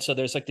 and so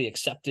there's like the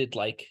accepted,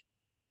 like,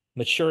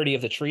 maturity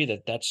of the tree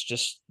that's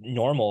just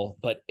normal.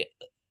 But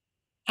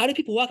how do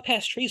people walk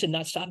past trees and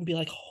not stop and be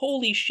like,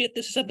 "Holy shit,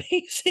 this is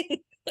amazing"?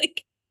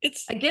 Like,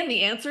 it's again,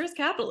 the answer is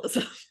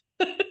capitalism.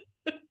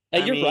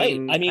 You're right.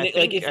 I mean, I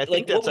think what that's would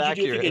you do if you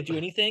accurate. could do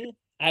anything?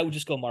 I would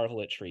just go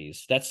marvel at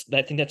trees. I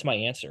think that's my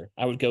answer.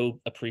 I would go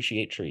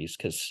appreciate trees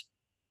because,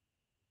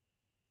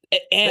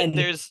 and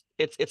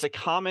It's a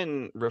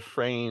common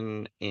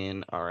refrain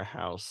in our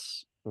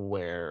house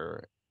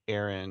where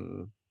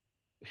Aaron,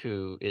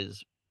 who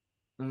is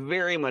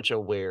very much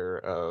aware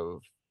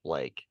of,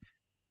 like,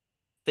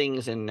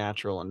 things in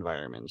natural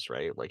environments,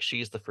 right? Like,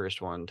 she's the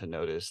first one to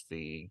notice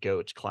the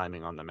goats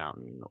climbing on the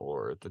mountain,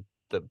 or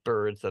the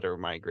birds that are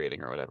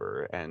migrating or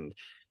whatever, and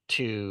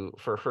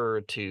for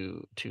her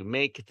to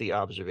make the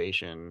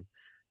observation,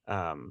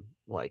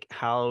 like,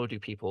 how do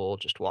people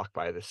just walk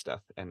by this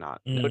stuff and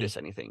not notice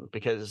anything?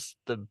 Because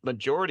the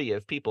majority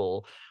of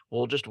people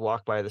will just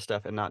walk by the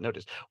stuff and not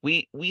notice.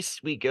 We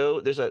go,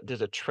 there's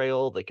a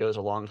trail that goes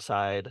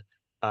alongside,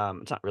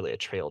 it's not really a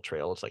trail,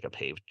 it's like a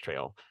paved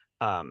trail,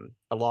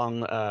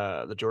 along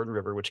the Jordan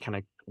River, which kind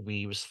of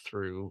weaves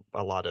through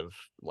a lot of,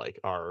 like,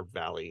 our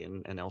valley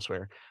and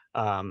elsewhere.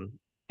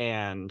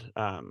 And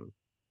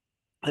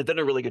I've done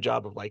a really good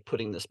job of, like,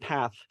 putting this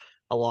path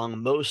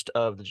along most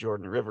of the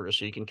Jordan River,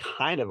 so you can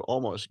kind of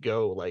almost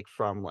go, like,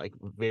 from, like,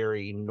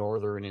 very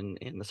northern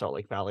in the Salt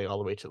Lake Valley all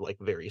the way to, like,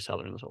 very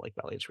southern in the Salt Lake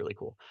Valley. It's really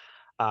cool.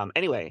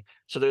 Anyway,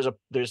 so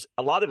there's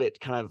a lot of it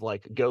kind of,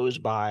 like, goes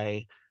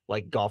by,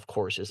 like, golf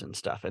courses and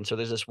stuff. And so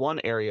there's this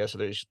one area, so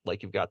there's,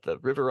 like, you've got the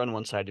river on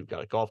one side, you've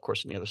got a golf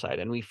course on the other side,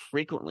 and we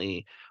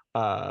frequently,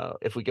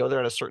 if we go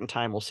there at a certain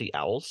time, we'll see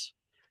owls.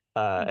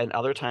 And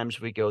other times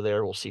we go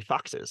there, we'll see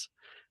foxes,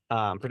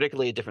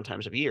 particularly at different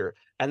times of year.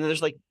 And then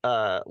there's, like,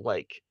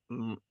 like,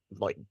 I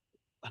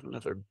don't know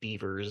if they're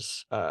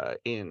beavers,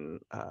 in,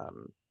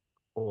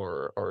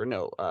 or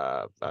no,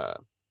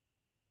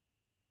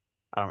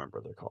 I don't remember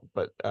what they're called,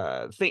 but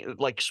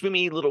like,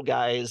 swimmy little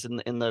guys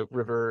in the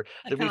river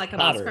that Kind of like a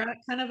muskrat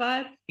kind of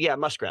vibe. Yeah,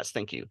 muskrats.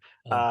 Thank you.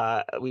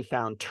 We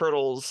found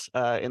turtles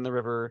in the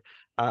river,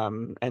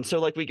 and so,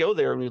 like, we go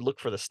there and we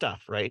look for the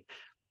stuff, right?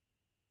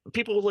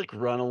 People, like,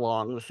 run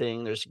along the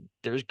thing. There's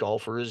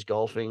golfers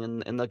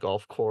golfing in the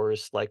golf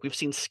course. Like, we've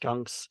seen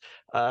skunks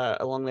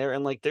along there,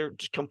 and, like, they're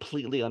just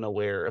completely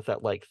unaware of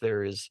that. Like,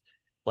 there is,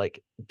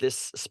 like,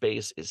 this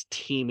space is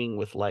teeming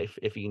with life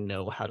if you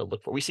know how to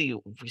look for. We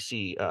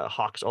see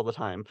hawks all the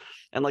time,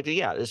 and, like,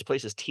 yeah, this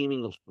place is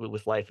teeming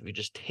with life if you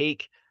just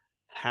take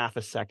half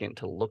a second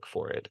to look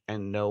for it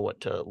and know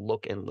what to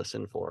look and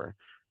listen for.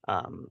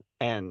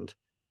 And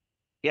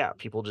yeah,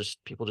 people just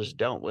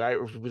don't.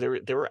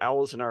 There were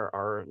owls in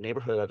our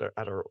neighborhood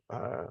at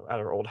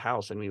our old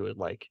house, and we would,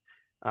 like,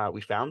 we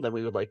found them.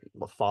 We would, like,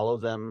 follow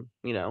them.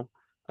 We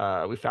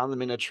found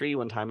them in a tree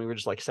one time. We were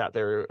just, like, sat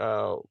there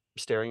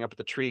staring up at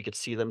the tree. You could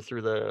see them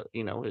through the,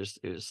 it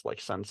was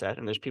like sunset,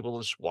 and there's people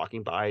just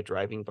walking by,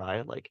 driving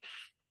by. Like,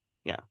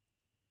 yeah,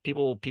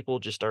 people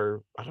just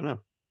are. I don't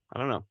know.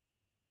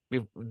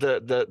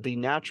 The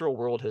natural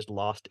world has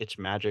lost its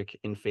magic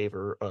in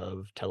favor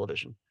of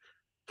television.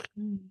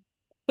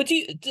 But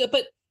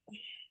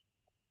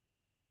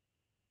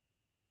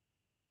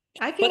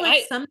I feel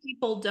like some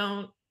people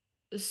don't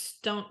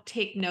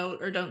take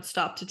note or don't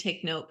stop to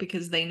take note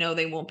because they know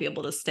they won't be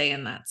able to stay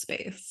in that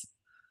space,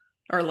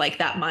 or, like,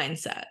 that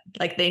mindset.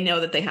 Like, they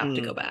know that they have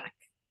to go back.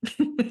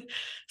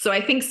 So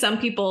I think some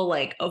people,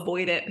 like,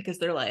 avoid it because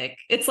they're like,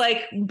 it's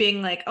like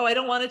being like, "Oh, I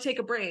don't want to take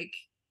a break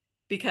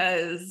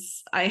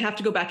because I have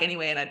to go back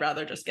anyway, and I'd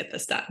rather just get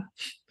this done.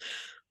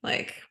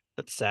 Like,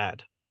 that's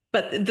sad.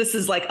 But this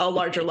is like a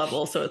larger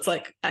level, so it's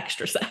like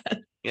extra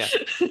sad. Yeah.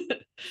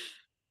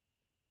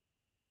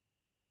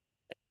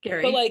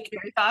 Gary, But like,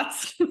 Gary,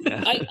 thoughts?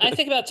 Yeah. I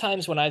think about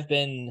times when I've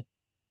been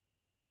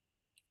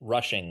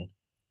rushing,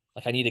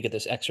 like I need to get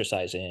this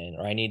exercise in,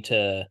 or I need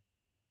to,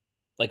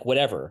 like,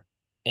 whatever.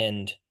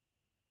 And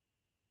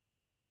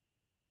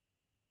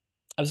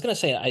I was gonna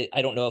say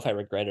I don't know if I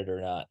regret it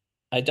or not.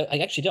 I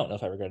actually don't know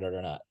if I regret it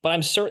or not. But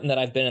I'm certain that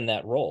I've been in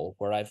that role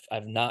where I've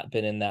not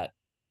been in that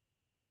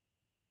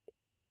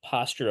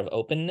posture of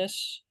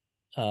openness.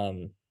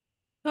 Oh,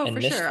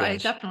 for sure. I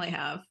definitely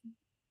have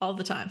all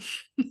the time.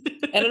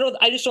 And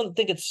I just don't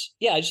think it's,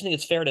 I just think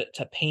it's fair to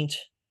paint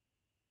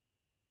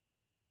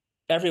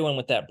everyone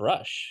with that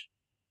brush.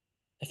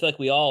 I feel like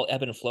we all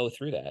ebb and flow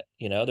through that.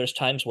 You know, there's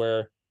times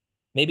where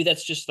maybe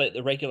that's just like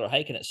the regular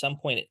hike, and at some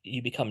point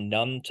you become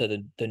numb to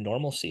the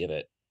normalcy of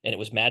it. And it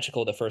was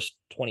magical the first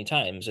 20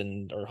 times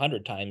or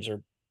 100 times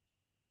or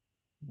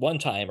one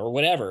time or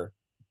whatever.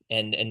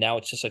 And now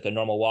it's just like a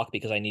normal walk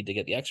because I need to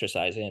get the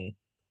exercise in.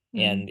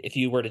 And if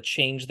you were to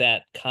change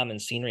that common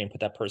scenery and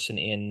put that person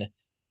in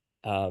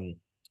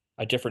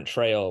a different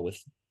trail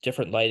with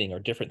different lighting or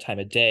different time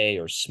of day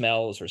or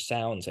smells or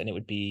sounds, and it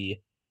would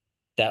be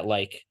that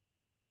like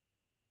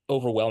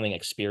overwhelming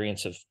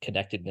experience of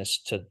connectedness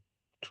to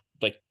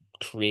like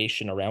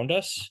creation around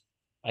us.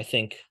 I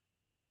think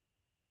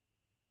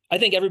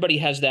everybody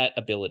has that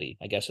ability,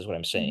 I guess is what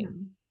I'm saying.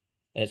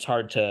 And it's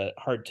hard to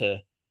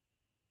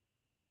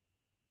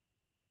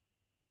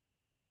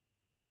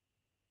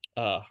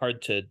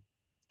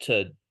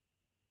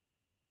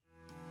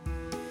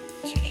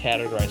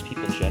categorize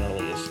people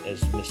generally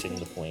as missing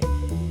the point.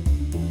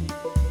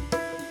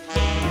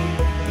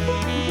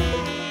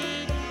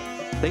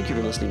 Thank you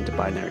for listening to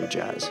Binary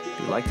Jazz. If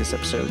you like this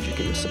episode, you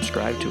can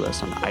subscribe to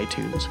us on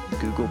iTunes,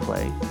 Google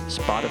Play,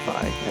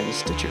 Spotify, and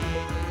Stitcher.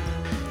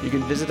 You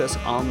can visit us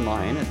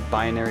online at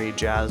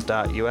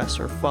binaryjazz.us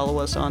or follow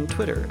us on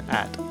Twitter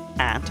at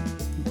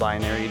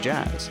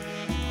binaryjazz.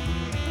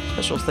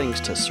 Special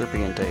thanks to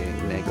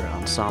Serpiente Negra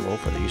Ensemble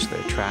for the use of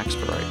their tracks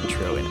for our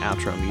intro and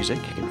outro music.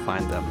 You can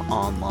find them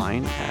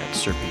online at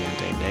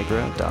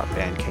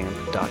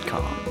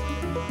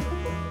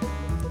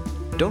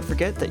serpientenegra.bandcamp.com. Don't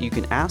forget that you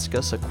can ask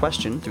us a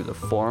question through the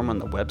forum on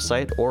the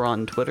website or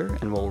on Twitter,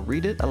 and we'll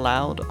read it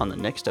aloud on the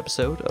next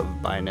episode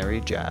of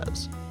Binary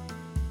Jazz.